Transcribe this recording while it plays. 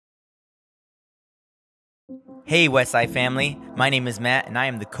Hey Westside family, my name is Matt and I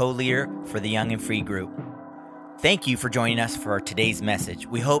am the co-leader for the Young and Free group. Thank you for joining us for today's message.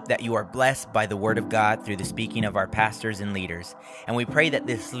 We hope that you are blessed by the Word of God through the speaking of our pastors and leaders, and we pray that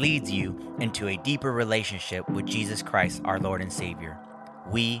this leads you into a deeper relationship with Jesus Christ, our Lord and Savior.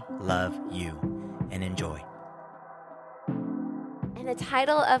 We love you, and enjoy. And the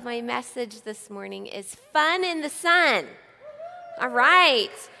title of my message this morning is Fun in the Sun. All right.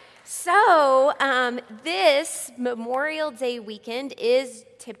 So this Memorial Day weekend is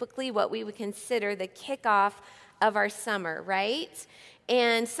typically what we would consider the kickoff of our summer, right?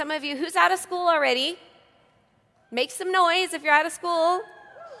 And some of you, who's out of school already? Make some noise if you're out of school.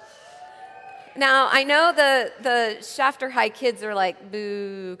 Now, I know the Shafter High kids are like,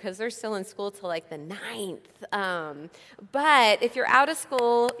 boo, because they're still in school till like the 9th. But if you're out of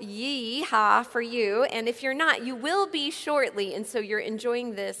school, yee-haw for you. And if you're not, you will be shortly. And so you're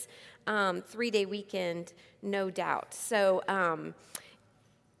enjoying this 3-day weekend, no doubt. So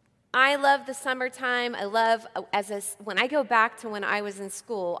I love the summertime. I love, when I go back to when I was in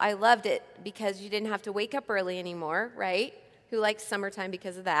school, I loved it because you didn't have to wake up early anymore, right? Who likes summertime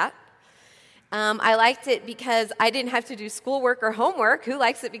because of that? I liked it because I didn't have to do schoolwork or homework. Who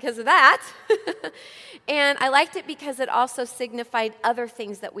likes it because of that? And I liked it because it also signified other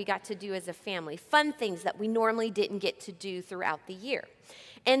things that we got to do as a family, fun things that we normally didn't get to do throughout the year.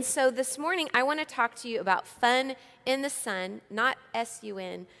 And so this morning, I want to talk to you about fun in the sun, not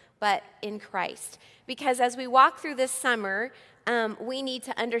S-U-N, but in Christ. Because as we walk through this summer, we need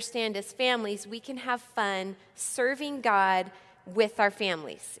to understand as families, we can have fun serving God with our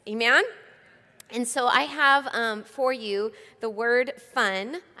families. Amen? And so I have for you the word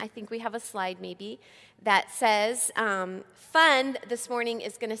fun. I think we have a slide maybe that says fun this morning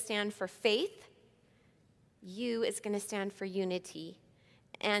is going to stand for faith. U is going to stand for unity.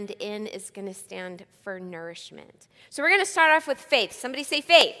 And N is going to stand for nourishment. So we're going to start off with faith. Somebody say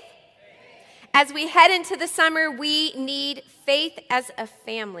faith. As we head into the summer, we need faith as a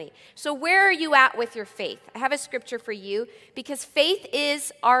family. So where are you at with your faith? I have a scripture for you because faith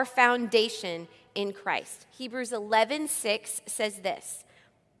is our foundation in Christ. Hebrews 11:6 says this,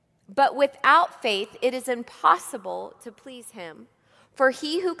 "But without faith it is impossible to please him. For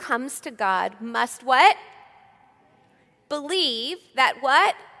he who comes to God must" what? Believe that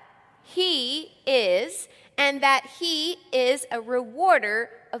what? He is, and that he is a rewarder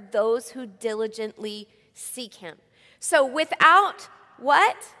of those who diligently seek him. So without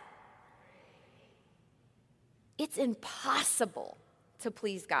what? It's impossible to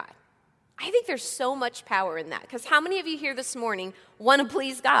please God. I think there's so much power in that, because how many of you here this morning want to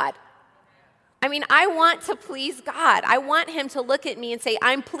please God? I mean, I want to please God. I want him to look at me and say,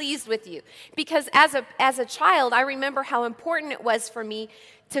 I'm pleased with you. Because as a child, I remember how important it was for me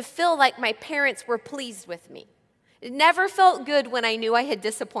to feel like my parents were pleased with me. It never felt good when I knew I had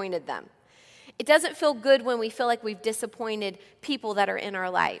disappointed them. It doesn't feel good when we feel like we've disappointed people that are in our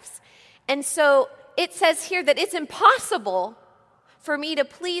lives. And so it says here that it's impossible for me to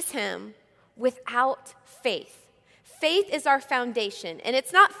please him without faith. Faith is our foundation, and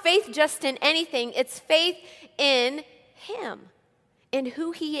it's not faith just in anything, it's faith in him, in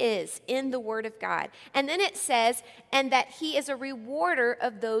who he is, in the Word of God. And then it says, and that he is a rewarder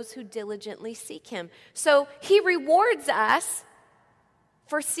of those who diligently seek him. So he rewards us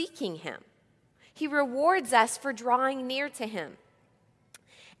for seeking him. He rewards us for drawing near to him.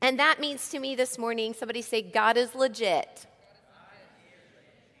 And that means to me this morning, somebody say, God is legit.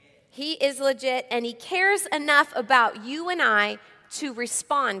 He is legit, and he cares enough about you and I to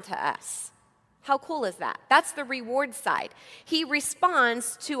respond to us. How cool is that? That's the reward side. He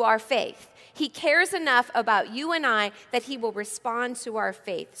responds to our faith. He cares enough about you and I that he will respond to our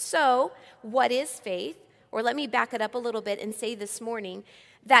faith. So, what is faith? Or let me back it up a little bit and say this morning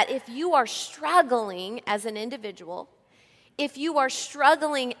that if you are struggling as an individual, if you are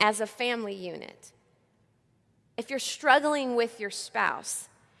struggling as a family unit, if you're struggling with your spouse,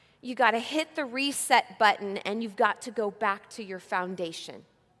 you got to hit the reset button and you've got to go back to your foundation.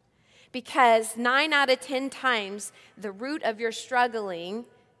 Because 9 out of 10 times, the root of your struggling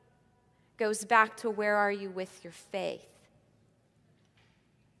goes back to where are you with your faith.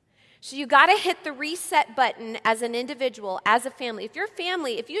 So you got to hit the reset button as an individual, as a family. If you're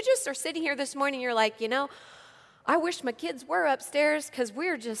family, if you just are sitting here this morning, you're like, I wish my kids were upstairs because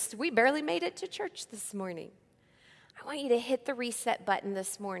we barely made it to church this morning. I want you to hit the reset button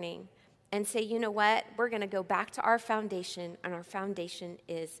this morning and say, you know what? We're going to go back to our foundation, and our foundation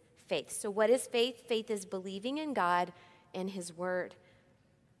is faith. So what is faith? Faith is believing in God and his word.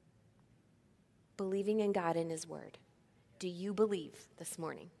 Believing in God and his word. Do you believe this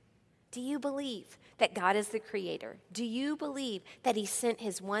morning? Do you believe that God is the creator? Do you believe that he sent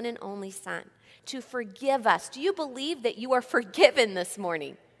his one and only son to forgive us? Do you believe that you are forgiven this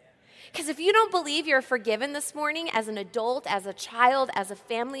morning? Because if you don't believe you're forgiven this morning as an adult, as a child, as a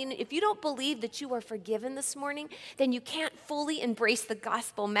family, and if you don't believe that you are forgiven this morning, then you can't fully embrace the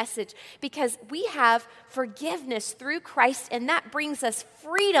gospel message, because we have forgiveness through Christ, and that brings us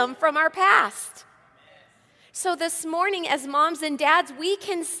freedom from our past. So this morning, as moms and dads, we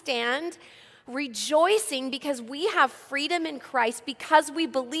can stand rejoicing because we have freedom in Christ, because we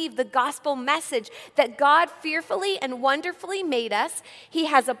believe the gospel message that God fearfully and wonderfully made us. He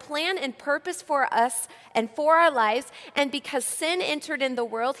has a plan and purpose for us and for our lives. And because sin entered in the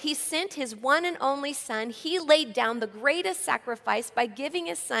world, he sent his one and only son. He laid down the greatest sacrifice by giving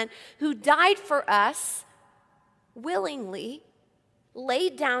his son, who died for us willingly,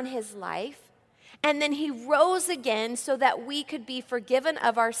 laid down his life. And then he rose again so that we could be forgiven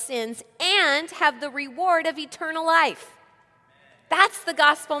of our sins and have the reward of eternal life. That's the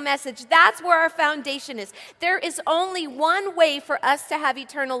gospel message. That's where our foundation is. There is only one way for us to have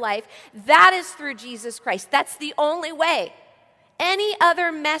eternal life. That is through Jesus Christ. That's the only way. Any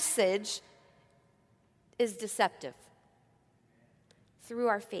other message is deceptive. Through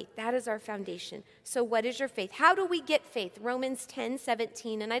our faith. That is our foundation. So what is your faith? How do we get faith? Romans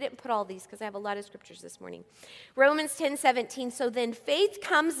 10:17, and I didn't put all these because I have a lot of scriptures this morning. Romans 10:17, so then faith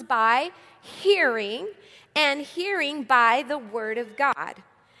comes by hearing, and hearing by the word of God.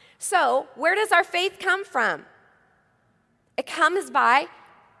 So where does our faith come from? It comes by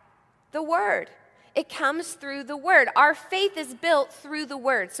the word. It comes through the word. Our faith is built through the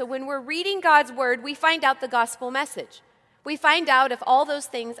word. So when we're reading God's word, we find out the gospel message. We find out if all those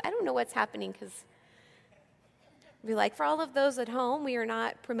things, I don't know what's happening, because we're like, for all of those at home, we are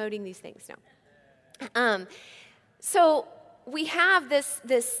not promoting these things. No. So we have this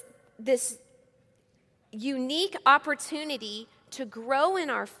unique opportunity to grow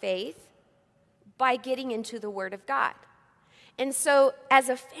in our faith by getting into the Word of God. And so as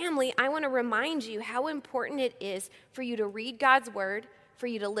a family, I want to remind you how important it is for you to read God's Word, for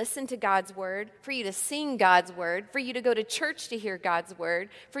you to listen to God's word, for you to sing God's word, for you to go to church to hear God's word,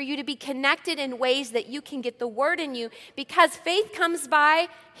 for you to be connected in ways that you can get the word in you, because faith comes by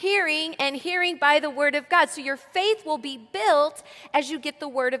hearing, and hearing by the word of God. So your faith will be built as you get the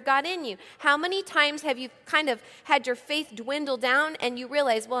word of God in you. How many times have you kind of had your faith dwindle down and you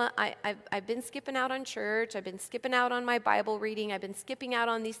realize, well, I've been skipping out on church, I've been skipping out on my Bible reading, I've been skipping out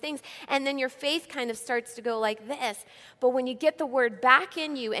on these things, and then your faith kind of starts to go like this. But when you get the word back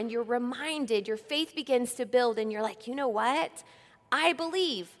in you and you're reminded, your faith begins to build, and you're like, you know what? I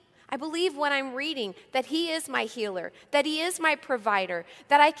believe what I'm reading, that he is my healer, that he is my provider,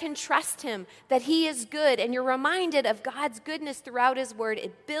 that I can trust him, that he is good. And you're reminded of God's goodness throughout his word.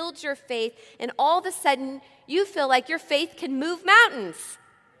 It builds your faith, and all of a sudden you feel like your faith can move mountains,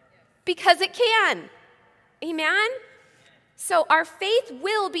 because it can. Amen? So our faith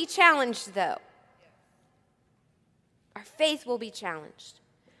will be challenged, though. Our faith will be challenged.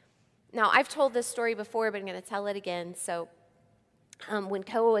 Now, I've told this story before, but I'm going to tell it again. So when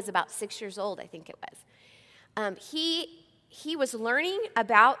Koa was about 6 years old, I think it was, he was learning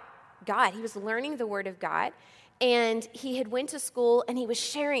about God. He was learning the Word of God, and he had went to school, and he was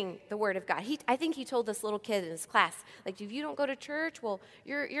sharing the Word of God. I think he told this little kid in his class, like, if you don't go to church, well,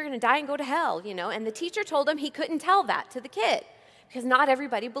 you're going to die and go to hell, you know. And the teacher told him he couldn't tell that to the kid, because not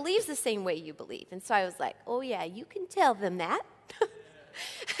everybody believes the same way you believe. And so I was like, oh, yeah, you can tell them that.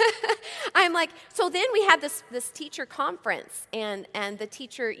 I'm like, so then we had this teacher conference, and the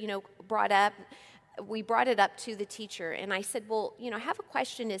teacher, you know, we brought it up to the teacher, and I said, well, you know, I have a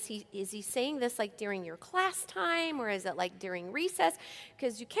question. Is he saying this like during your class time, or is it like during recess?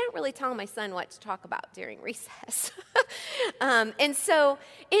 Because you can't really tell my son what to talk about during recess. And so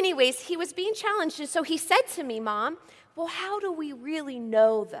anyways, he was being challenged, and so he said to me, Mom, well, how do we really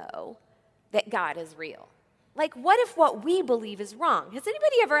know, though, that God is real? Like, what if what we believe is wrong? Has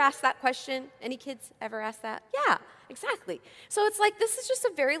anybody ever asked that question? Any kids ever asked that? Yeah, exactly. So it's like, this is just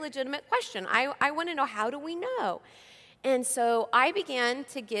a very legitimate question. I want to know, how do we know? And so I began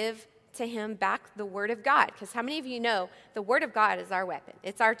to give to him back the Word of God, because how many of you know the Word of God is our weapon?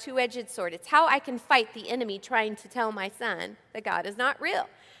 It's our two-edged sword. It's how I can fight the enemy trying to tell my son that God is not real.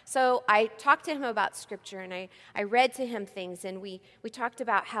 So I talked to him about Scripture, and I read to him things, and we talked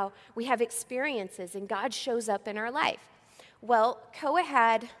about how we have experiences and God shows up in our life. Well, Koa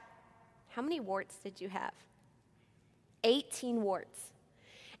had, how many warts did you have? 18 warts.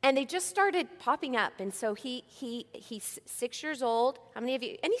 And they just started popping up, and so he's 6 years old. How many of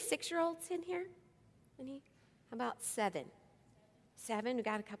you, any 6-year-olds in here? Any? About 7. 7. We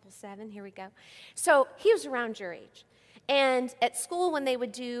got a couple 7. Here we go. So he was around your age. And at school, when they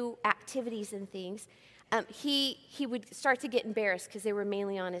would do activities and things, he would start to get embarrassed because they were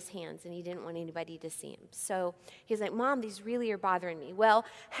mainly on his hands, and he didn't want anybody to see him. So he's like, Mom, these really are bothering me. Well,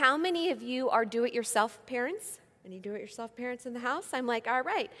 how many of you are do-it-yourself parents? Any do-it-yourself parents in the house? I'm like, all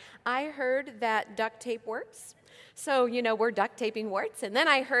right. I heard that duct tape works. So, we're duct taping warts. And then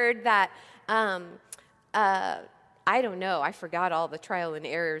I heard that, I don't know, I forgot all the trial and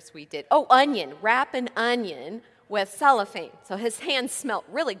errors we did. Oh, onion, wrap an onion with cellophane. So his hands smelt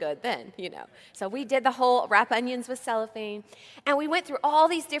really good then, So we did the whole wrap onions with cellophane. And we went through all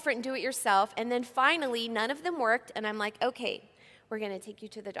these different do-it-yourself. And then finally, none of them worked. And I'm like, okay, we're going to take you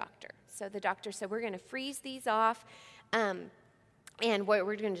to the doctor. So the doctor said, we're going to freeze these off. And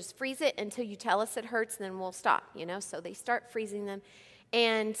we're going to just freeze it until you tell us it hurts, and then we'll stop, So they start freezing them.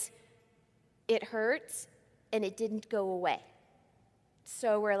 And it hurts, and it didn't go away.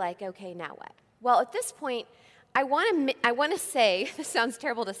 So we're like, okay, now what? Well, at this point, I want to say, this sounds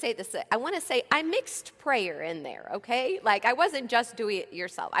terrible to say this, I want to say I mixed prayer in there, okay? Like, I wasn't just doing it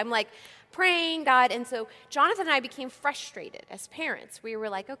yourself. I'm like praying, God, and so Jonathan and I became frustrated as parents. We were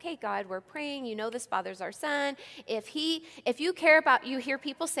like, okay, God, we're praying, this bothers our son. If you care about, you hear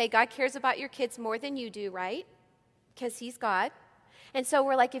people say God cares about your kids more than you do, right? Because he's God. And so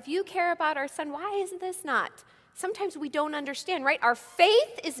we're like, if you care about our son, why isn't this not? Sometimes we don't understand, right? Our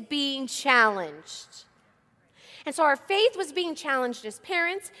faith is being challenged. And so our faith was being challenged as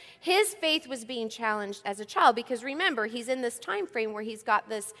parents. His faith was being challenged as a child because remember, he's in this time frame where he's got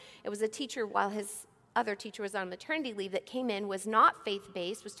this, it was a teacher while his other teacher was on maternity leave that came in, was not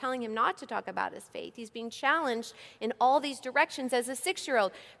faith-based, was telling him not to talk about his faith. He's being challenged in all these directions as a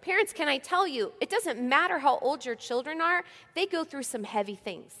 6-year-old. Parents, can I tell you, it doesn't matter how old your children are, they go through some heavy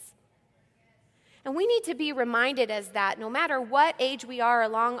things. And we need to be reminded as that no matter what age we are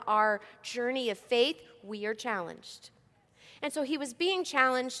along our journey of faith, we are challenged. And so he was being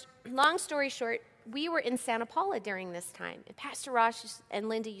challenged. Long story short, we were in Santa Paula during this time. And Pastor Rosh and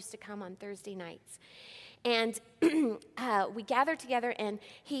Linda used to come on Thursday nights. And we gathered together, and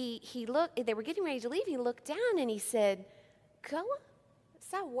he looked, they were getting ready to leave. He looked down, and he said, Koa, is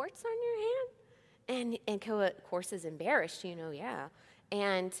that warts on your hand? And Koa, of course, is embarrassed, yeah.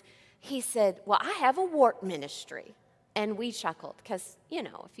 And he said, well, I have a wart ministry. And we chuckled because,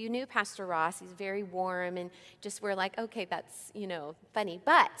 if you knew Pastor Ross, he's very warm and just we're like, okay, that's, funny.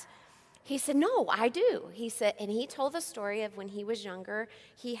 But he said, no, I do. He said, and he told the story of when he was younger,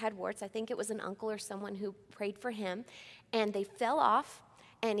 he had warts. I think it was an uncle or someone who prayed for him. And they fell off,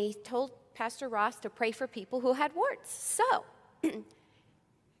 and he told Pastor Ross to pray for people who had warts. So,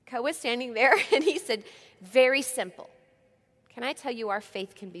 Ko was standing there, and he said, very simple. Can I tell you our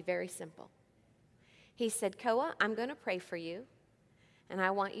faith can be very simple? He said, Koa, I'm going to pray for you, and I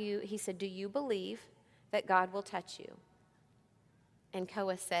want you, he said, do you believe that God will touch you? And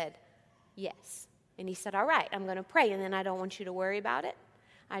Koa said, yes. And he said, all right, I'm going to pray, and then I don't want you to worry about it.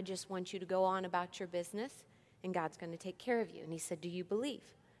 I just want you to go on about your business, and God's going to take care of you. And he said, do you believe?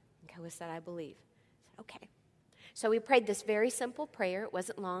 And Koa said, I believe. I said, okay. So we prayed this very simple prayer. It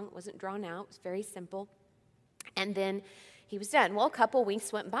wasn't long. It wasn't drawn out. It was very simple. And then he was done. Well, a couple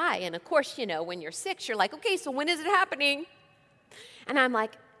weeks went by, and of course, when you're 6, you're like, okay, so when is it happening? And I'm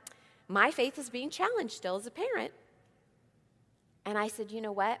like, my faith is being challenged still as a parent. And I said, you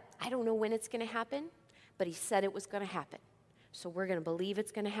know what? I don't know when it's going to happen, but he said it was going to happen. So we're going to believe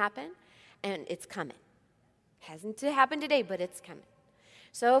it's going to happen, and it's coming. Hasn't happened today, but it's coming.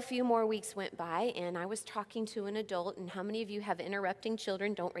 So a few more weeks went by, and I was talking to an adult, and how many of you have interrupting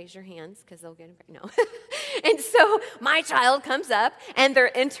children? Don't raise your hands, because they'll get, no. And so my child comes up, and they're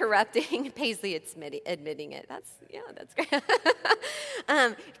interrupting. Paisley admitting it. That's great.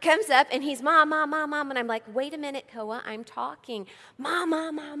 Comes up, and he's, Mom, Mom, Mom, Mom. And I'm like, wait a minute, Koa, I'm talking. Mom,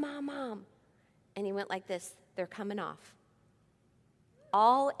 Mom, Mom, Mom, Mom. And he went like this, they're coming off.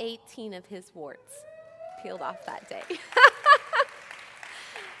 All 18 of his warts peeled off that day.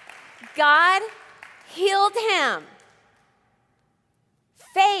 God healed him.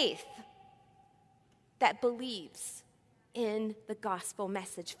 Faith that believes in the gospel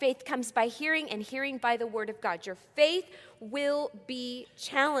message. Faith comes by hearing, and hearing by the word of God. Your faith will be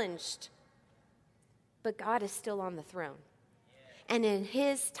challenged, but God is still on the throne. And in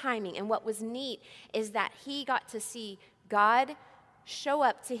his timing, and what was neat is that he got to see God show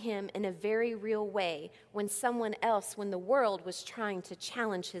up to him in a very real way when the world was trying to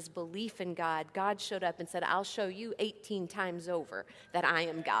challenge his belief in God, God showed up and said, I'll show you 18 times over that I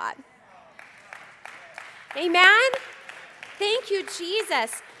am God. Amen? Thank you,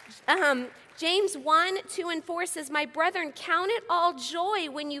 Jesus. James 1:2-4 says, "My brethren, count it all joy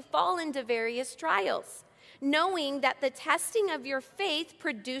when you fall into various trials, knowing that the testing of your faith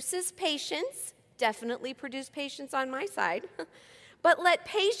produces patience." Definitely produce patience on my side. "But let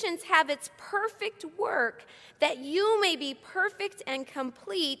patience have its perfect work, that you may be perfect and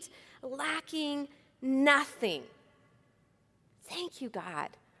complete, lacking nothing." Thank you,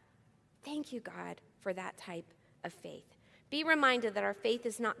 God. Thank you, God, for that type of faith. Be reminded that our faith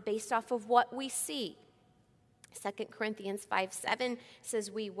is not based off of what we see. 2 Corinthians 5:7 says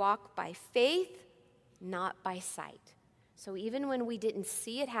we walk by faith, not by sight. So even when we didn't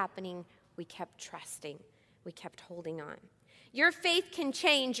see it happening, we kept trusting. We kept holding on. Your faith can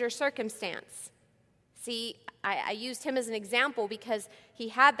change your circumstance. See, I used him as an example because he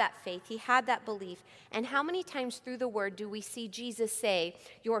had that faith, he had that belief. And how many times through the word do we see Jesus say,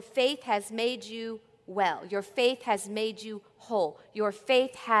 "Your faith has made you well. Your faith has made you whole. Your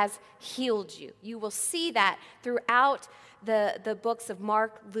faith has healed you." You will see that throughout the books of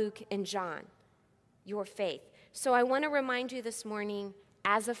Mark, Luke, and John. Your faith. So I want to remind you this morning,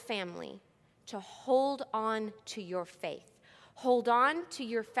 as a family, to hold on to your faith. Hold on to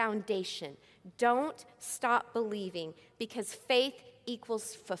your foundation. Don't stop believing, because faith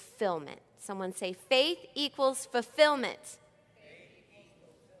equals fulfillment. Someone say, faith equals fulfillment.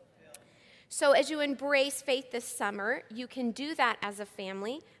 So as you embrace faith this summer, you can do that as a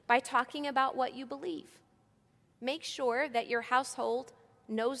family by talking about what you believe. Make sure that your household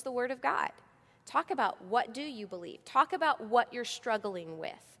knows the Word of God. Talk about, what do you believe? Talk about what you're struggling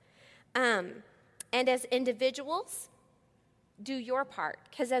with. And as individuals, do your part.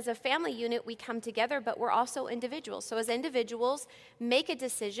 Because as a family unit, we come together, but we're also individuals. So as individuals, make a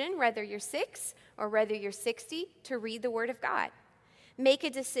decision, whether you're 6 or whether you're 60, to read the Word of God. Make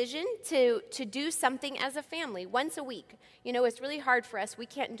a decision to do something as a family once a week. You know, it's really hard for us. We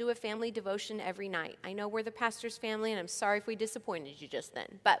can't do a family devotion every night. I know we're the pastor's family, and I'm sorry if we disappointed you just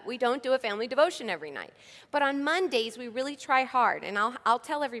then. But we don't do a family devotion every night. But on Mondays, we really try hard. And I'll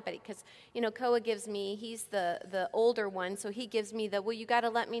tell everybody, because, you know, Koa gives me, he's the older one, so he gives me well, you got to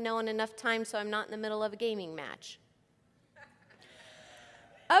let me know in enough time so I'm not in the middle of a gaming match.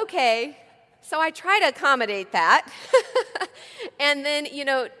 Okay. So I try to accommodate that. And then, you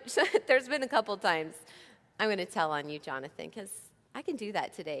know, so there's been a couple times, I'm going to tell on you, Jonathan, because I can do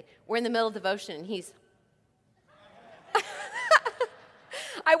that today. We're in the middle of devotion, and he's,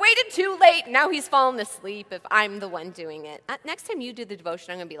 I waited too late, and now he's fallen asleep if I'm the one doing it. Next time you do the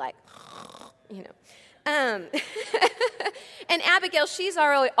devotion, I'm going to be like, you know. And Abigail, she's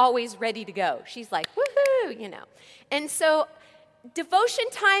always ready to go. She's like, woohoo, you know. And so devotion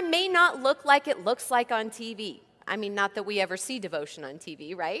time may not look like it looks like on TV. I mean, not that we ever see devotion on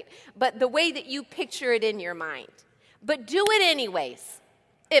TV, right? But the way that you picture it in your mind. But do it anyways.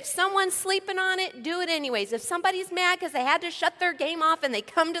 If someone's sleeping on it, do it anyways. If somebody's mad because they had to shut their game off and they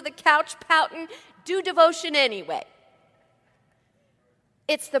come to the couch pouting, do devotion anyway.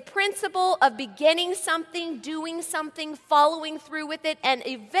 It's the principle of beginning something, doing something, following through with it, and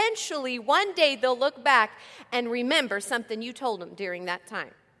eventually one day they'll look back and remember something you told them during that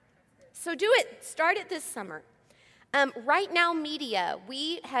time. So do it. Start it this summer. Right Now Media,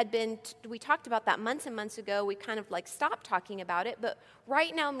 we talked about that months and months ago. We kind of like stopped talking about it, but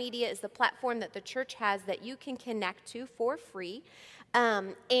Right Now Media is the platform that the church has that you can connect to for free.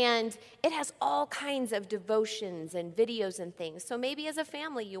 And it has all kinds of devotions and videos and things. So maybe as a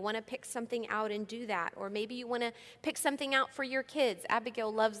family, you want to pick something out and do that. Or maybe you want to pick something out for your kids.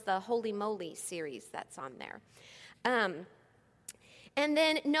 Abigail loves the Holy Moly series that's on there. And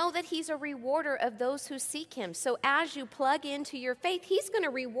then know that he's a rewarder of those who seek him. So as you plug into your faith, he's going to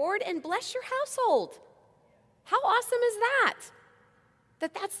reward and bless your household. How awesome is that?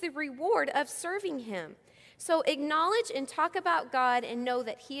 That's the reward of serving him. So acknowledge and talk about God and know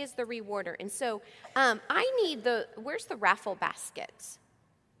that he is the rewarder. And so I need where's the raffle baskets?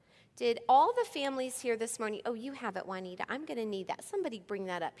 Did all the families here this morning? Oh, you have it, Juanita. I'm going to need that. Somebody bring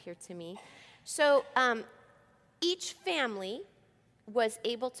that up here to me. So each family was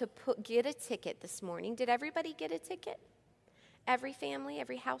able to get a ticket this morning. Did everybody get a ticket? Every family,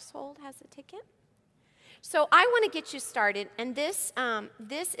 every household has a ticket? So I want to get you started, and this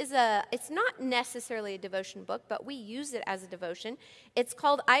is it's not necessarily a devotion book, but we use it as a devotion. It's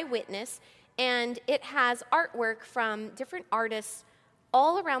called Eyewitness, and it has artwork from different artists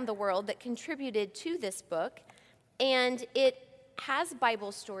all around the world that contributed to this book, and it has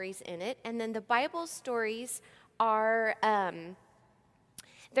Bible stories in it, and then the Bible stories are,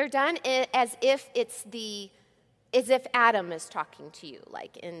 they're done as if it's the as if Adam is talking to you,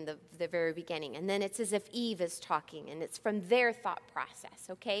 like in the very beginning. And then it's as if Eve is talking, and it's from their thought process,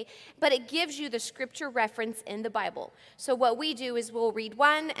 okay? But it gives you the scripture reference in the Bible. So what we do is we'll read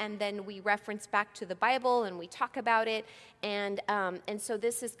one, and then we reference back to the Bible, and we talk about it. And so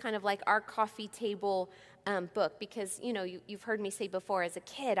this is kind of like our coffee table book, because, you know, you've heard me say before, as a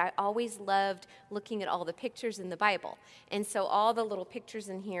kid, I always loved looking at all the pictures in the Bible. And so all the little pictures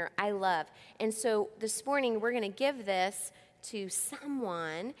in here, I love. And so this morning, we're going to give this to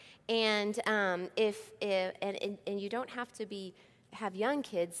someone, and if you don't have to have young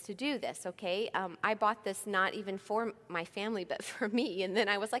kids to do this, okay? I bought this not even for my family, but for me, and then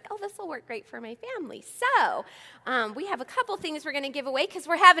I was like, oh, this will work great for my family. So we have a couple things we're going to give away because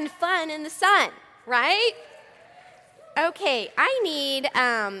we're having fun in the sun. Right? Okay, I need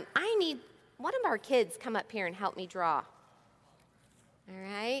one of our kids come up here and help me draw. All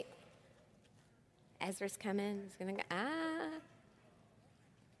right? Ezra's coming. He's going to go,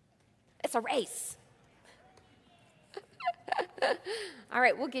 It's a race. All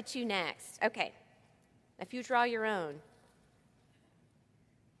right, we'll get you next. Okay. If you draw your own.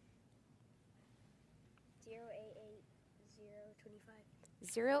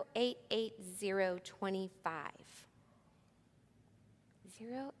 088025.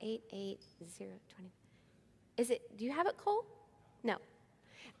 088025. Do you have it, Cole? No.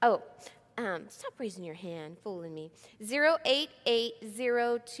 Oh, stop raising your hand, fooling me.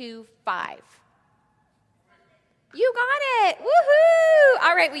 088025. You got it. Woohoo!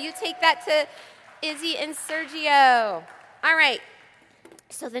 All right, will you take that to Izzy and Sergio? All right.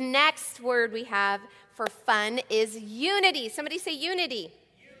 So the next word we have for fun is unity. Somebody say unity.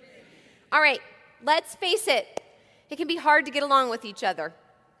 All right, let's face it. It can be hard to get along with each other.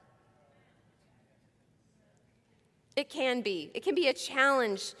 It can be. It can be a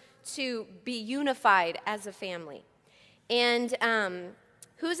challenge to be unified as a family. And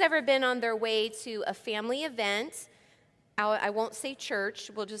who's ever been on their way to a family event? I won't say church.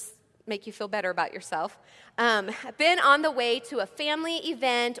 We'll just make you feel better about yourself. Been on the way to a family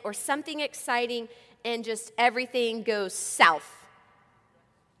event or something exciting, and just everything goes south.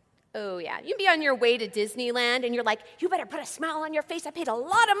 Oh, yeah. You'd be on your way to Disneyland, and you're like, you better put a smile on your face. I paid a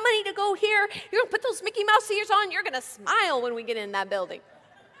lot of money to go here. You're going to put those Mickey Mouse ears on. You're going to smile when we get in that building.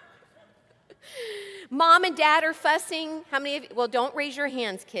 Mom and dad are fussing. How many of you? Well, don't raise your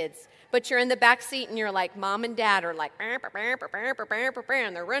hands, kids. But you're in the back seat, and you're like, Mom and Dad are like, and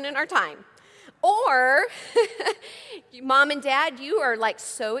they're running our time. Or, Mom and Dad, you are like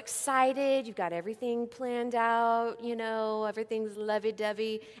so excited. You've got everything planned out, you know, everything's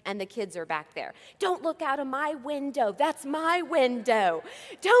lovey-dovey, and the kids are back there. Don't look out of my window. That's my window.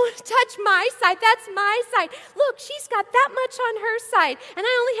 Don't touch my side. That's my side. Look, she's got that much on her side, and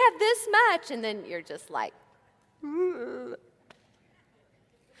I only have this much. And then you're just like, I don't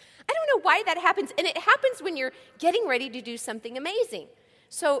know why that happens. And it happens when you're getting ready to do something amazing.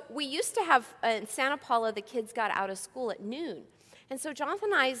 So we used to have, in Santa Paula, the kids got out of school at noon. And so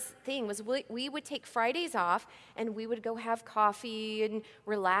Jonathan and I's thing was we would take Fridays off, and we would go have coffee and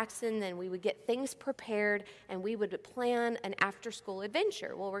relax, and then we would get things prepared, and we would plan an after-school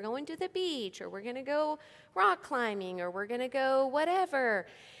adventure. Well, we're going to the beach, or we're going to go rock climbing, or we're going to go whatever.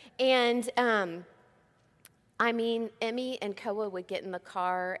 And, Emmy and Koa would get in the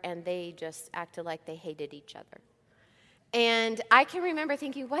car, and they just acted like they hated each other. And I can remember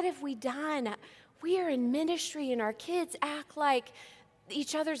thinking, what have we done? We are in ministry, and our kids act like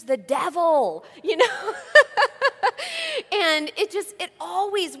each other's the devil, you know? And it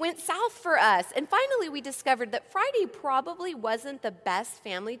always went south for us. And finally, we discovered that Friday probably wasn't the best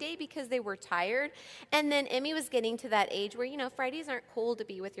family day because they were tired. And then Emmy was getting to that age where, you know, Fridays aren't cool to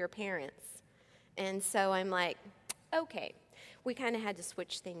be with your parents. And so I'm like, okay, we kind of had to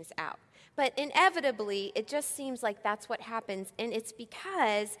switch things out. But inevitably, it just seems like that's what happens, and it's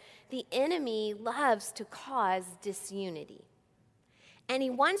because the enemy loves to cause disunity. And he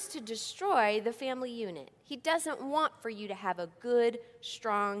wants to destroy the family unit. He doesn't want for you to have a good,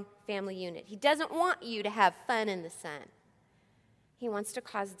 strong family unit. He doesn't want you to have fun in the sun. He wants to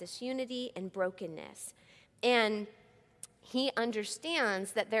cause disunity and brokenness. And he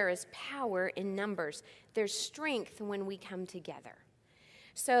understands that there is power in numbers. There's strength when we come together.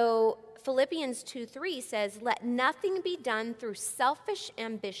 So Philippians 2:3 says, "Let nothing be done through selfish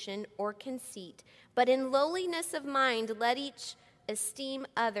ambition or conceit, but in lowliness of mind let each esteem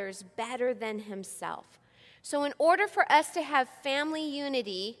others better than himself." So in order for us to have family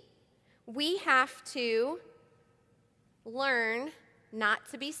unity, we have to learn not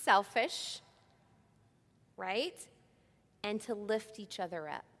to be selfish, right? And to lift each other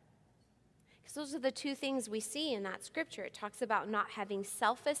up. Because those are the two things we see in that scripture. It talks about not having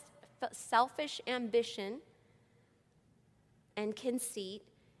selfish ambition and conceit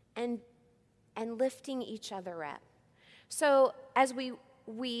and lifting each other up. So as we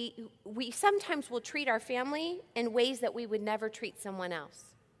sometimes will treat our family in ways that we would never treat someone else,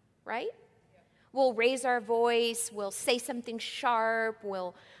 right? Yeah. We'll raise our voice, we'll say something sharp,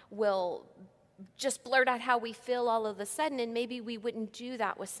 we'll just blurt out how we feel all of a sudden, and maybe we wouldn't do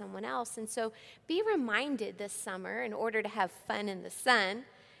that with someone else. And so be reminded this summer, in order to have fun in the sun,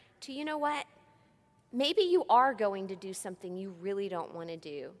 to, you know what? Maybe you are going to do something you really don't want to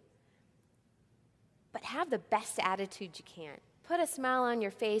do, but have the best attitude you can. Put a smile on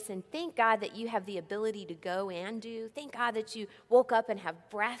your face and thank God that you have the ability to go and do. Thank God that you woke up and have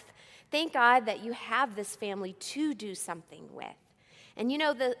breath. Thank God that you have this family to do something with. And you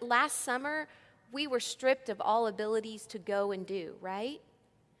know, the last summer, we were stripped of all abilities to go and do, right?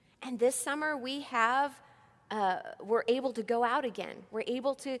 And this summer, we're able to go out again. We're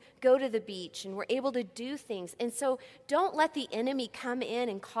able to go to the beach, and we're able to do things. And so don't let the enemy come in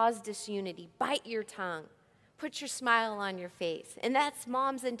and cause disunity. Bite your tongue. Put your smile on your face. And that's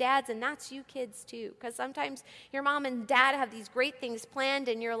moms and dads, and that's you kids too. Because sometimes your mom and dad have these great things planned,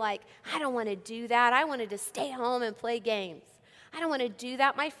 and you're like, I don't want to do that. I wanted to stay home and play games. I don't want to do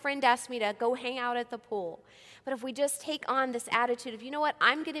that. My friend asked me to go hang out at the pool. But if we just take on this attitude of, you know what,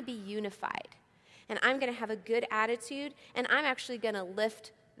 I'm going to be unified, and I'm going to have a good attitude, and I'm actually going to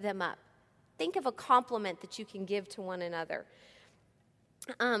lift them up. Think of a compliment that you can give to one another.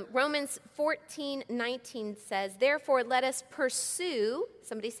 Romans 14:19 says, therefore let us pursue,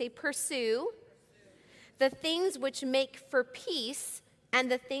 somebody say pursue, the things which make for peace and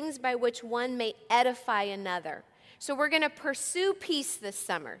the things by which one may edify another. So we're going to pursue peace this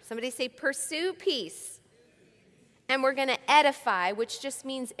summer. Somebody say pursue peace. And we're going to edify, which just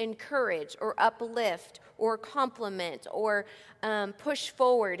means encourage or uplift or compliment or push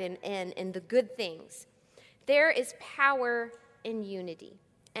forward in the good things. There is power in unity.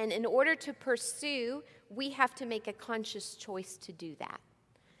 And in order to pursue, we have to make a conscious choice to do that.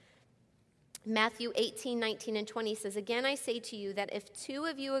 Matthew 18:19 and 20 says, again, I say to you that if two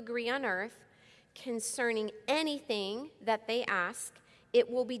of you agree on earth concerning anything that they ask, it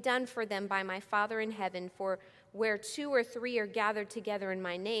will be done for them by my Father in heaven. For where two or three are gathered together in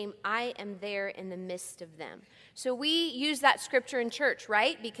my name, I am there in the midst of them. So we use that scripture in church,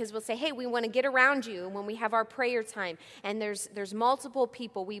 right? Because we'll say, hey, we want to get around you when we have our prayer time. And there's multiple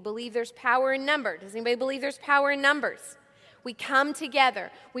people. We believe there's power in number. Does anybody believe there's power in numbers? We come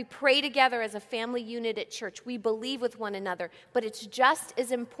together. We pray together as a family unit at church. We believe with one another. But it's just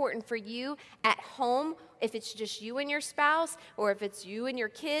as important for you at home, if it's just you and your spouse, or if it's you and your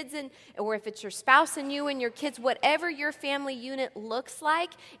kids, or if it's your spouse and you and your kids, whatever your family unit looks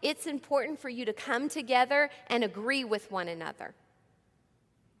like, it's important for you to come together and agree with one another.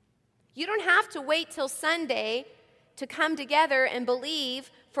 You don't have to wait till Sunday to come together and believe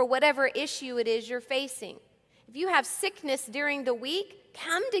for whatever issue it is you're facing. If you have sickness during the week,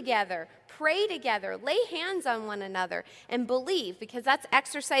 come together, pray together, lay hands on one another, and believe, because that's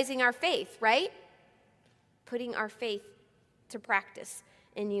exercising our faith, right? Putting our faith to practice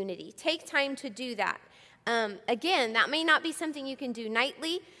in unity. Take time to do that. Again, that may not be something you can do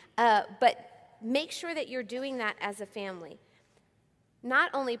nightly, but make sure that you're doing that as a family.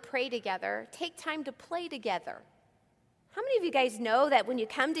 Not only pray together, take time to play together. How many of you guys know that when you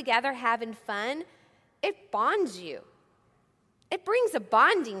come together having fun, it bonds you? It brings a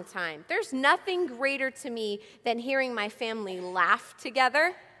bonding time. There's nothing greater to me than hearing my family laugh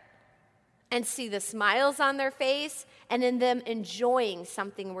together and see the smiles on their face and in them enjoying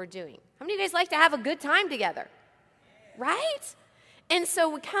something we're doing. How many of you guys like to have a good time together? Right? And so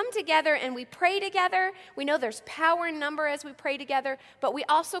we come together and we pray together. We know there's power in number as we pray together, but we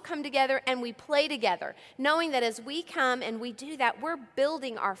also come together and we play together, knowing that as we come and we do that, we're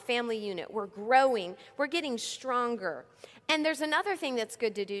building our family unit. We're growing. We're getting stronger. And there's another thing that's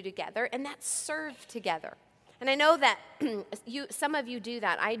good to do together, and that's serve together. And I know that some of you do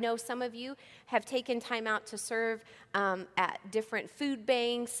that. I know some of you have taken time out to serve at different food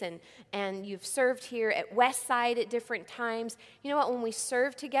banks, and you've served here at Westside at different times. You know what? When we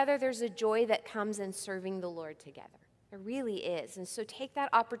serve together, there's a joy that comes in serving the Lord together. There really is. And so take that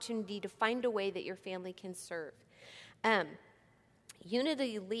opportunity to find a way that your family can serve.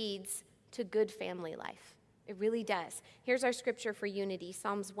 Unity leads to good family life. It really does. Here's our scripture for unity,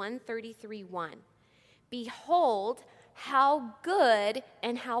 Psalms 133:1. Behold, how good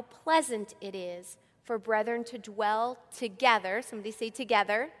and how pleasant it is for brethren to dwell together. Somebody say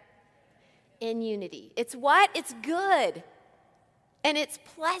together. In unity. It's what? It's good. And it's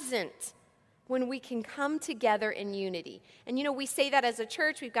pleasant. when we can come together in unity. And we say that as a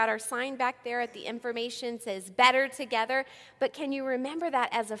church. We've got our sign back there at the information, says better together. But can you remember that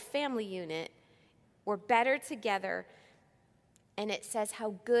as a family unit? We're better together. And it says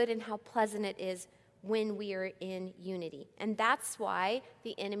how good and how pleasant it is when we are in unity. And that's why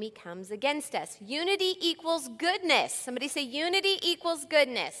the enemy comes against us. Unity equals goodness. Somebody say unity equals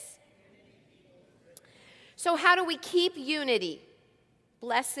goodness. So how do we keep unity?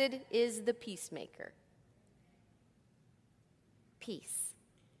 Blessed is the peacemaker. Peace.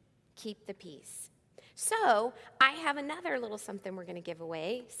 Keep the peace. So I have another little something we're going to give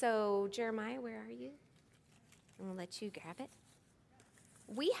away. So Jeremiah, where are you? I'm going to let you grab it.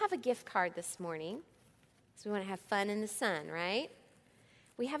 We have a gift card this morning. So we want to have fun in the sun, right?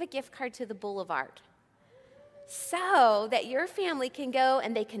 We have a gift card to the Boulevard. So that your family can go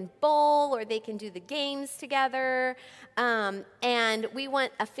and they can bowl or they can do the games together. And we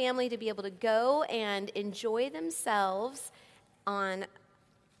want a family to be able to go and enjoy themselves on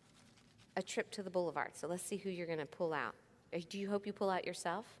a trip to the Boulevard. So let's see who you're going to pull out. Do you hope you pull out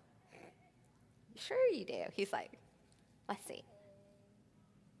yourself? Sure you do. He's like, let's see.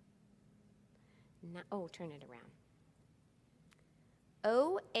 No, turn it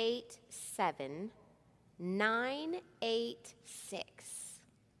around. 087 986.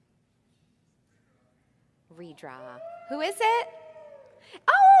 Redraw. Who is it?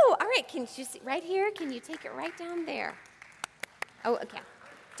 Oh, all right. Can you see right here? Can you take it right down there? Oh, okay.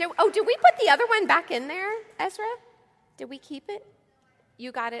 Did we put the other one back in there, Ezra? Did we keep it?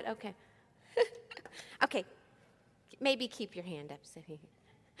 You got it? Okay. Okay. Maybe keep your hand up. So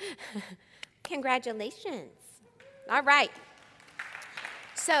congratulations. All right.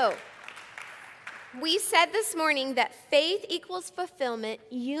 So, we said this morning that faith equals fulfillment,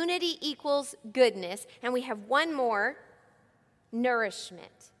 unity equals goodness, and we have one more,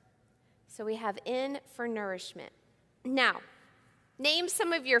 nourishment. So we have N for nourishment. Now, name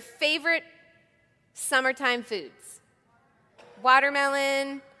some of your favorite summertime foods.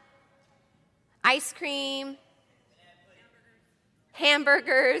 Watermelon, ice cream,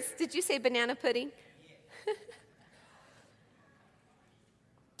 hamburgers. Did you say banana pudding?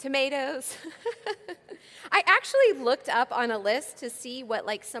 Tomatoes. I actually looked up on a list to see what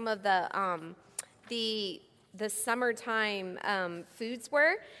like some of the summertime foods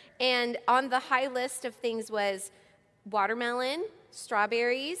were, and on the high list of things was watermelon,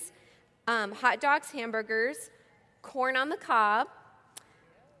 strawberries, hot dogs, hamburgers, corn on the cob,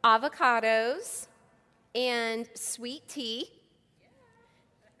 avocados, and sweet tea.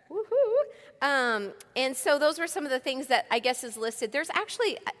 Woohoo! And so those were some of the things that I guess is listed. There's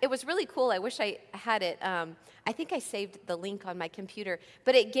actually, it was really cool. I wish I had it. I think I saved the link on my computer.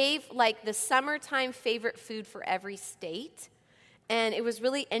 But it gave like the summertime favorite food for every state. And it was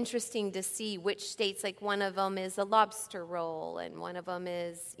really interesting to see which states, like one of them is a lobster roll, and one of them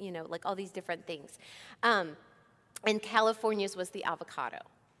is, like all these different things. And California's was the avocado.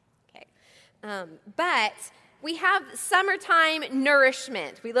 Okay. But we have summertime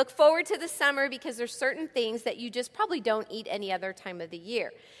nourishment. We look forward to the summer because there's certain things that you just probably don't eat any other time of the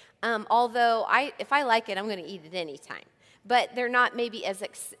year. Although, if I like it, I'm going to eat it anytime. But they're not maybe as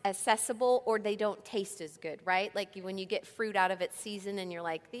accessible, or they don't taste as good, right? Like when you get fruit out of its season and you're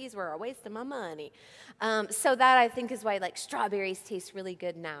like, these were a waste of my money. So that I think is why like strawberries taste really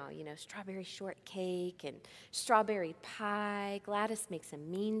good now. Strawberry shortcake and strawberry pie. Gladys makes a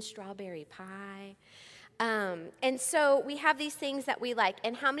mean strawberry pie. And so we have these things that we like.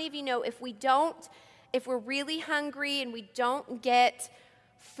 And how many of you know if we're really hungry and we don't get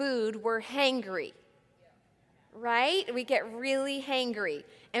food, we're hangry, right? We get really hangry.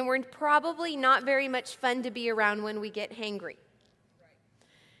 And we're probably not very much fun to be around when we get hangry.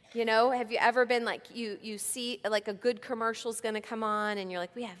 Have you ever been like, you see like a good commercial's going to come on and you're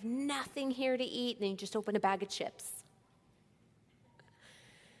like, we have nothing here to eat, and then you just open a bag of chips.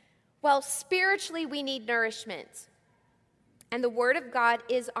 Well, spiritually, we need nourishment. And the Word of God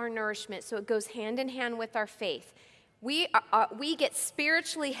is our nourishment, so it goes hand in hand with our faith. We get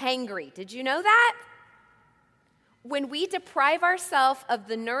spiritually hangry. Did you know that? When we deprive ourselves of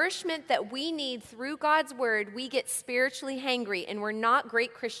the nourishment that we need through God's Word, we get spiritually hangry, and we're not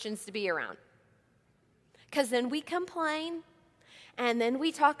great Christians to be around. Because then we complain, and then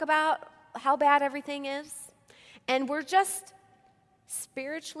we talk about how bad everything is, and we're just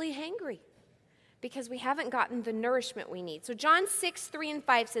spiritually hangry because we haven't gotten the nourishment we need. So John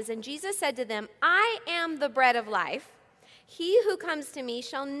 6:3-5 says, and Jesus said to them, I am the bread of life. He who comes to me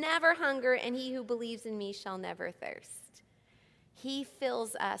shall never hunger, and he who believes in me shall never thirst. He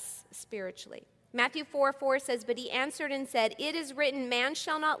fills us spiritually. Matthew 4:4 says, "But he answered and said, 'It is written, man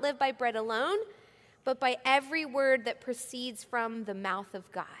shall not live by bread alone, but by every word that proceeds from the mouth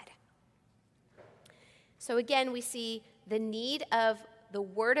of God.'" So again, we see the need of the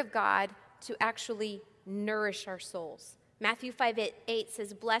word of God to actually nourish our souls. Matthew 5:8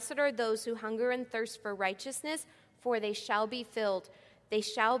 says, "Blessed are those who hunger and thirst for righteousness, for they shall be filled." They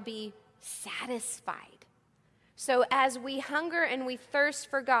shall be satisfied. So as we hunger and we thirst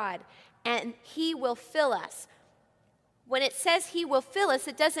for God, and he will fill us. When it says he will fill us,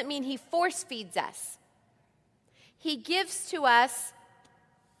 it doesn't mean he force feeds us. He gives to us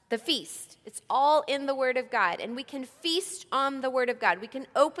the feast. It's all in the Word of God. And we can feast on the Word of God. We can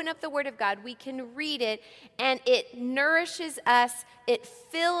open up the Word of God. We can read it. And it nourishes us. It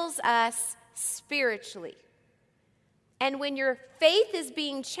fills us spiritually. And when your faith is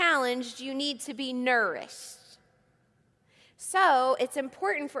being challenged, you need to be nourished. So it's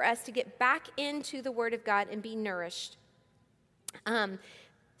important for us to get back into the Word of God and be nourished.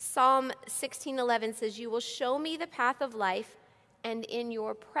 Psalm 16:11 says, "You will show me the path of life, and in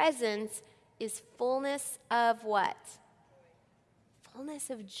your presence is fullness of" what? Fullness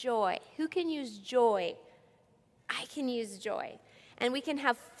of joy. Who can use joy? I can use joy. And we can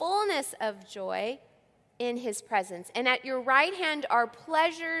have fullness of joy in his presence. "And at your right hand are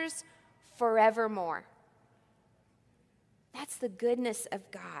pleasures forevermore." That's the goodness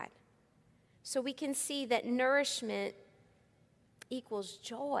of God. So we can see that nourishment equals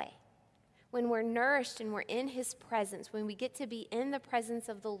joy. When we're nourished and we're in his presence, when we get to be in the presence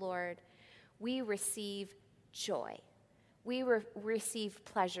of the Lord, we receive joy. We receive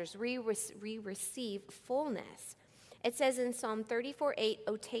pleasures. We receive fullness. It says in Psalm 34:8,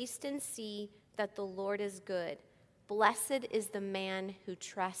 "O taste and see that the Lord is good. Blessed is the man who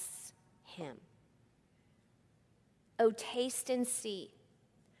trusts him." Oh, taste and see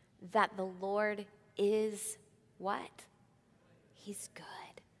that the Lord is what? He's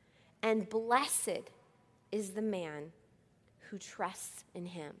good. And blessed is the man who trusts in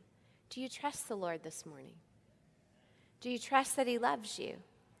him. Do you trust the Lord this morning? Do you trust that he loves you,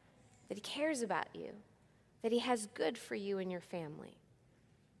 that he cares about you, that he has good for you and your family?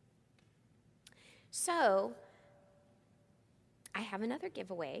 So, I have another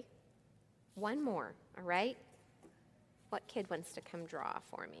giveaway. One more, all right? What kid wants to come draw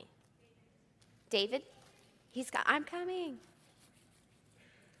for me? David? I'm coming.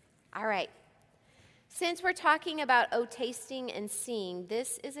 All right. Since we're talking about tasting and seeing,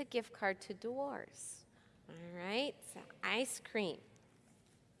 this is a gift card to Doors. All right? So, ice cream.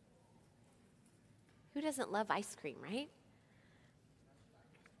 Who doesn't love ice cream, right?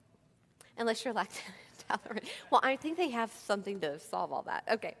 Unless you're lactose intolerant. Well, I think they have something to solve all that.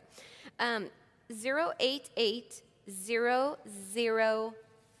 Okay.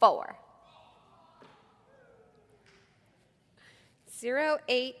 088004.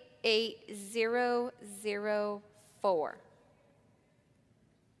 088004.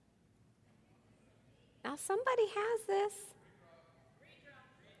 Now somebody has this.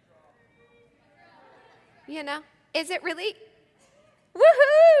 You know, is it really?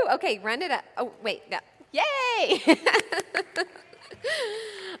 Woohoo! Okay, run it up. Oh, wait, no. Yay!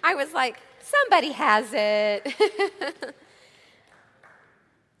 I was like, somebody has it.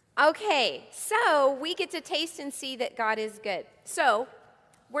 Okay, so we get to taste and see that God is good. So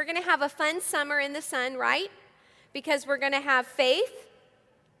we're going to have a fun summer in the sun, right? Because we're going to have faith,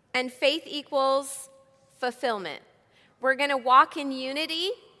 and faith equals fulfillment. We're going to walk in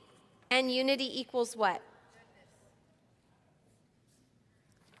unity, and unity equals what?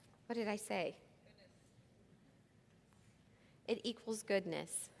 What did I say? It equals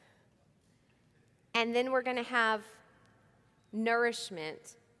goodness. And then we're going to have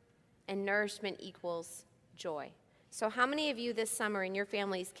nourishment, and nourishment equals joy. So how many of you this summer in your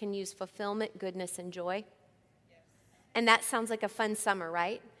families can use fulfillment, goodness, and joy? Yes. And that sounds like a fun summer,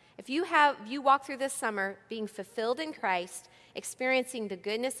 right? If you walk through this summer being fulfilled in Christ, experiencing the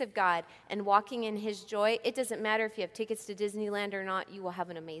goodness of God, and walking in his joy, it doesn't matter if you have tickets to Disneyland or not, you will have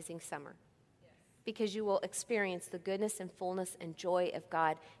an amazing summer. Yes. Because you will experience the goodness and fullness and joy of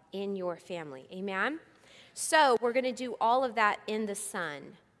God in your family. Amen? So we're going to do all of that in the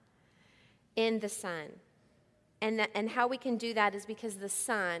sun. In the sun. And how we can do that is because the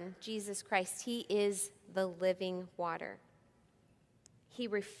Son, Jesus Christ, he is the living water. He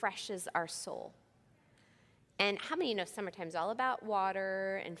refreshes our soul. And how many know summertime's all about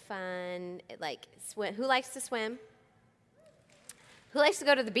water and fun? Like, swim. Who likes to swim? Who likes to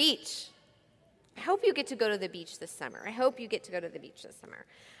go to the beach? I hope you get to go to the beach this summer. I hope you get to go to the beach this summer.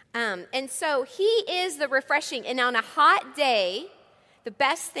 And so he is the refreshing. And on a hot day, the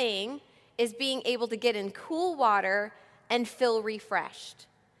best thing is being able to get in cool water and feel refreshed.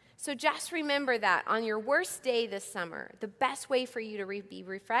 So just remember that on your worst day this summer, the best way for you to be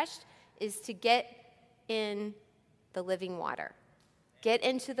refreshed is to get in the living water. Get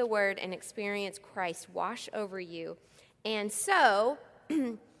into the Word and experience Christ wash over you. And so,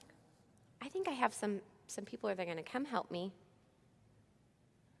 I think I have some people that are going to come help me.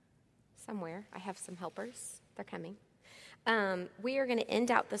 Somewhere, I have some helpers. They're coming. We are going to end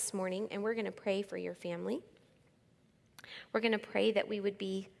out this morning, and we're going to pray for your family. We're going to pray that we would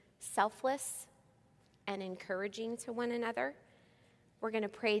be selfless and encouraging to one another. We're going to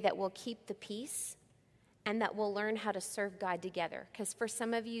pray that we'll keep the peace and that we'll learn how to serve God together. Because for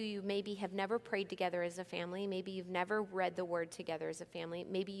some of you, you maybe have never prayed together as a family. Maybe you've never read the Word together as a family.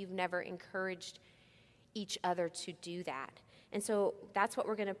 Maybe you've never encouraged each other to do that. And so that's what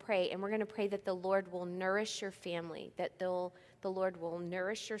we're going to pray. And we're going to pray that the Lord will nourish your family, that the Lord will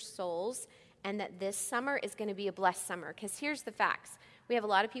nourish your souls, and that this summer is going to be a blessed summer. Because here's the facts. We have a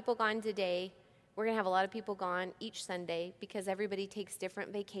lot of people gone today. We're going to have a lot of people gone each Sunday because everybody takes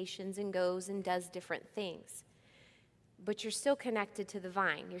different vacations and goes and does different things. But you're still connected to the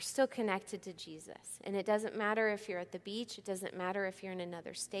vine. You're still connected to Jesus. And it doesn't matter if you're at the beach. It doesn't matter if you're in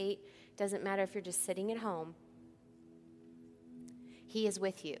another state. It doesn't matter if you're just sitting at home. He is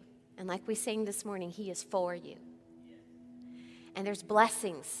with you. And like we sang this morning, He is for you. And there's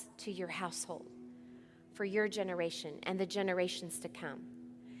blessings to your household for your generation and the generations to come.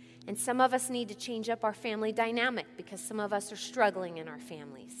 And some of us need to change up our family dynamic because some of us are struggling in our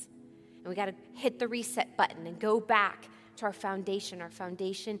families. And we got to hit the reset button and go back to our foundation. Our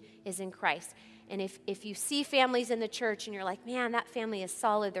foundation is in Christ. And if you see families in the church and you're like, man, that family is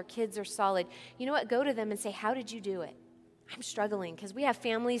solid, their kids are solid, you know what? Go to them and say, how did you do it? I'm struggling, because we have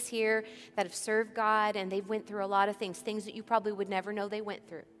families here that have served God and they've went through a lot of things that you probably would never know they went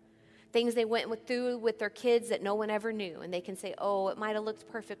through. Things they went through with their kids that no one ever knew. And they can say, oh, it might have looked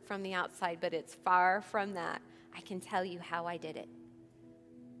perfect from the outside, but it's far from that. I can tell you how I did it.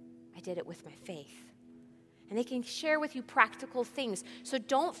 I did it with my faith. And they can share with you practical things. So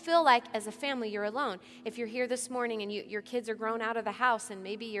don't feel like as a family you're alone. If you're here this morning and your kids are grown out of the house and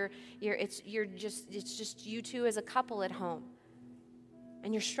maybe it's just you two as a couple at home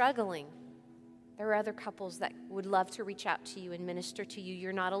and you're struggling, there are other couples that would love to reach out to you and minister to you.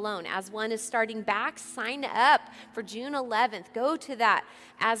 You're not alone. As One is starting back, sign up for June 11th. Go to that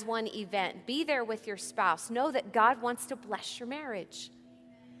As One event. Be there with your spouse. Know that God wants to bless your marriage.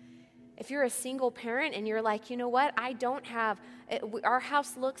 If you're a single parent and you're like, you know what, our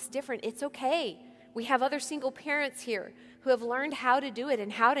house looks different, it's okay. We have other single parents here who have learned how to do it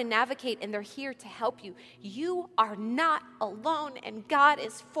and how to navigate, and they're here to help you. You are not alone, and God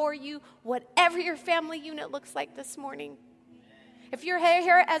is for you, whatever your family unit looks like this morning. If you're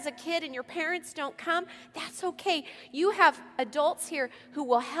here as a kid and your parents don't come, that's okay. You have adults here who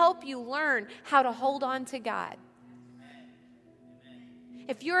will help you learn how to hold on to God.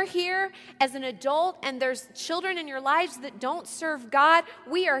 If you're here as an adult and there's children in your lives that don't serve God,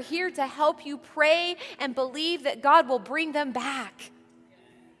 we are here to help you pray and believe that God will bring them back.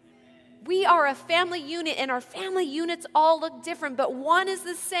 We are a family unit, and our family units all look different, but one is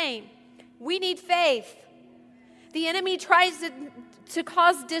the same. We need faith. The enemy tries to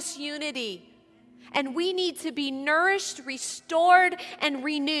cause disunity, and we need to be nourished, restored, and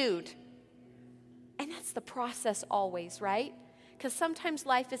renewed. And that's the process always, right? Because sometimes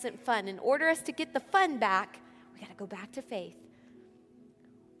life isn't fun. In order for us to get the fun back, we got to go back to faith.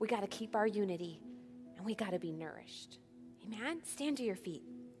 We got to keep our unity, and we got to be nourished. Amen? Stand to your feet.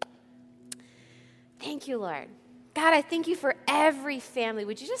 Thank you, Lord. God, I thank you for every family.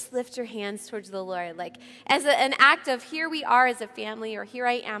 Would you just lift your hands towards the Lord? Like as an act of here we are as a family, or here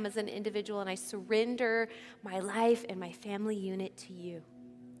I am as an individual, and I surrender my life and my family unit to you.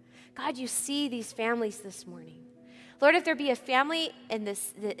 God, you see these families this morning. Lord, if there be a family in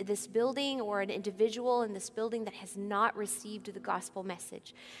this building or an individual in this building that has not received the gospel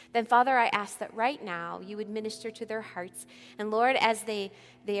message, then, Father, I ask that right now you would minister to their hearts. And, Lord, as they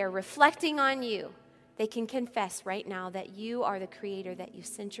are reflecting on you, they can confess right now that you are the creator, that you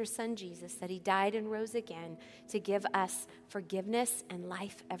sent your son Jesus, that he died and rose again to give us forgiveness and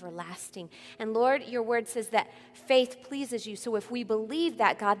life everlasting. And Lord, your word says that faith pleases you. So if we believe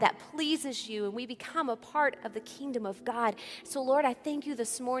that, God, that pleases you, and we become a part of the kingdom of God. So Lord, I thank you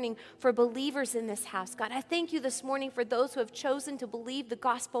this morning for believers in this house. God, I thank you this morning for those who have chosen to believe the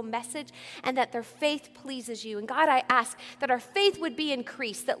gospel message and that their faith pleases you. And God, I ask that our faith would be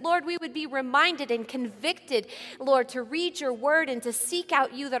increased, that Lord, we would be reminded and convinced convicted, Lord, to read your word and to seek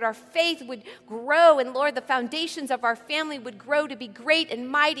out you, that our faith would grow. And Lord, the foundations of our family would grow to be great and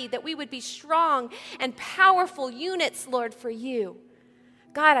mighty, that we would be strong and powerful units, Lord, for you.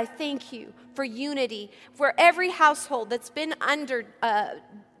 God, I thank you for unity, for every household that's been under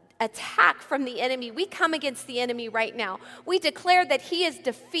attack from the enemy. We come against the enemy right now. We declare that he is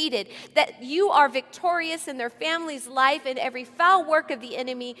defeated, that you are victorious in their family's life, and every foul work of the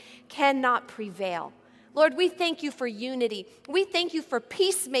enemy cannot prevail. Lord, we thank you for unity. We thank you for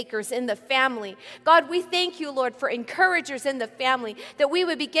peacemakers in the family. God, we thank you, Lord, for encouragers in the family, that we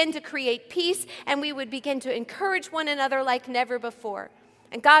would begin to create peace and we would begin to encourage one another like never before.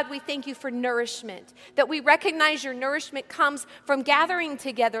 And God, we thank you for nourishment, that we recognize your nourishment comes from gathering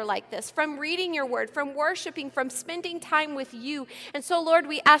together like this, from reading your word, from worshiping, from spending time with you. And so, Lord,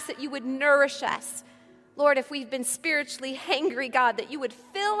 we ask that you would nourish us. Lord, if we've been spiritually hangry, God, that you would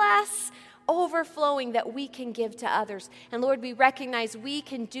fill us overflowing, that we can give to others. And Lord, we recognize we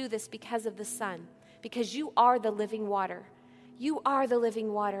can do this because of the Son, because you are the living water. You are the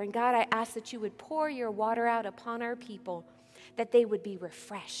living water. And God, I ask that you would pour your water out upon our people, that they would be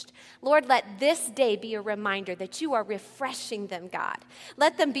refreshed. Lord, let this day be a reminder that you are refreshing them, God.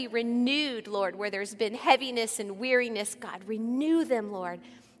 Let them be renewed, Lord, where there's been heaviness and weariness. God, renew them, Lord.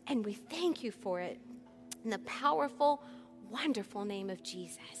 And we thank you for it. In the powerful, wonderful name of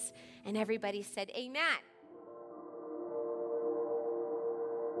Jesus. And everybody said, amen.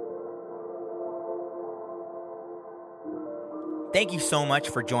 Thank you so much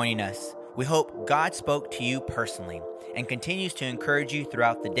for joining us. We hope God spoke to you personally and continues to encourage you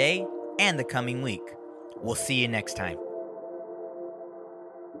throughout the day and the coming week. We'll see you next time.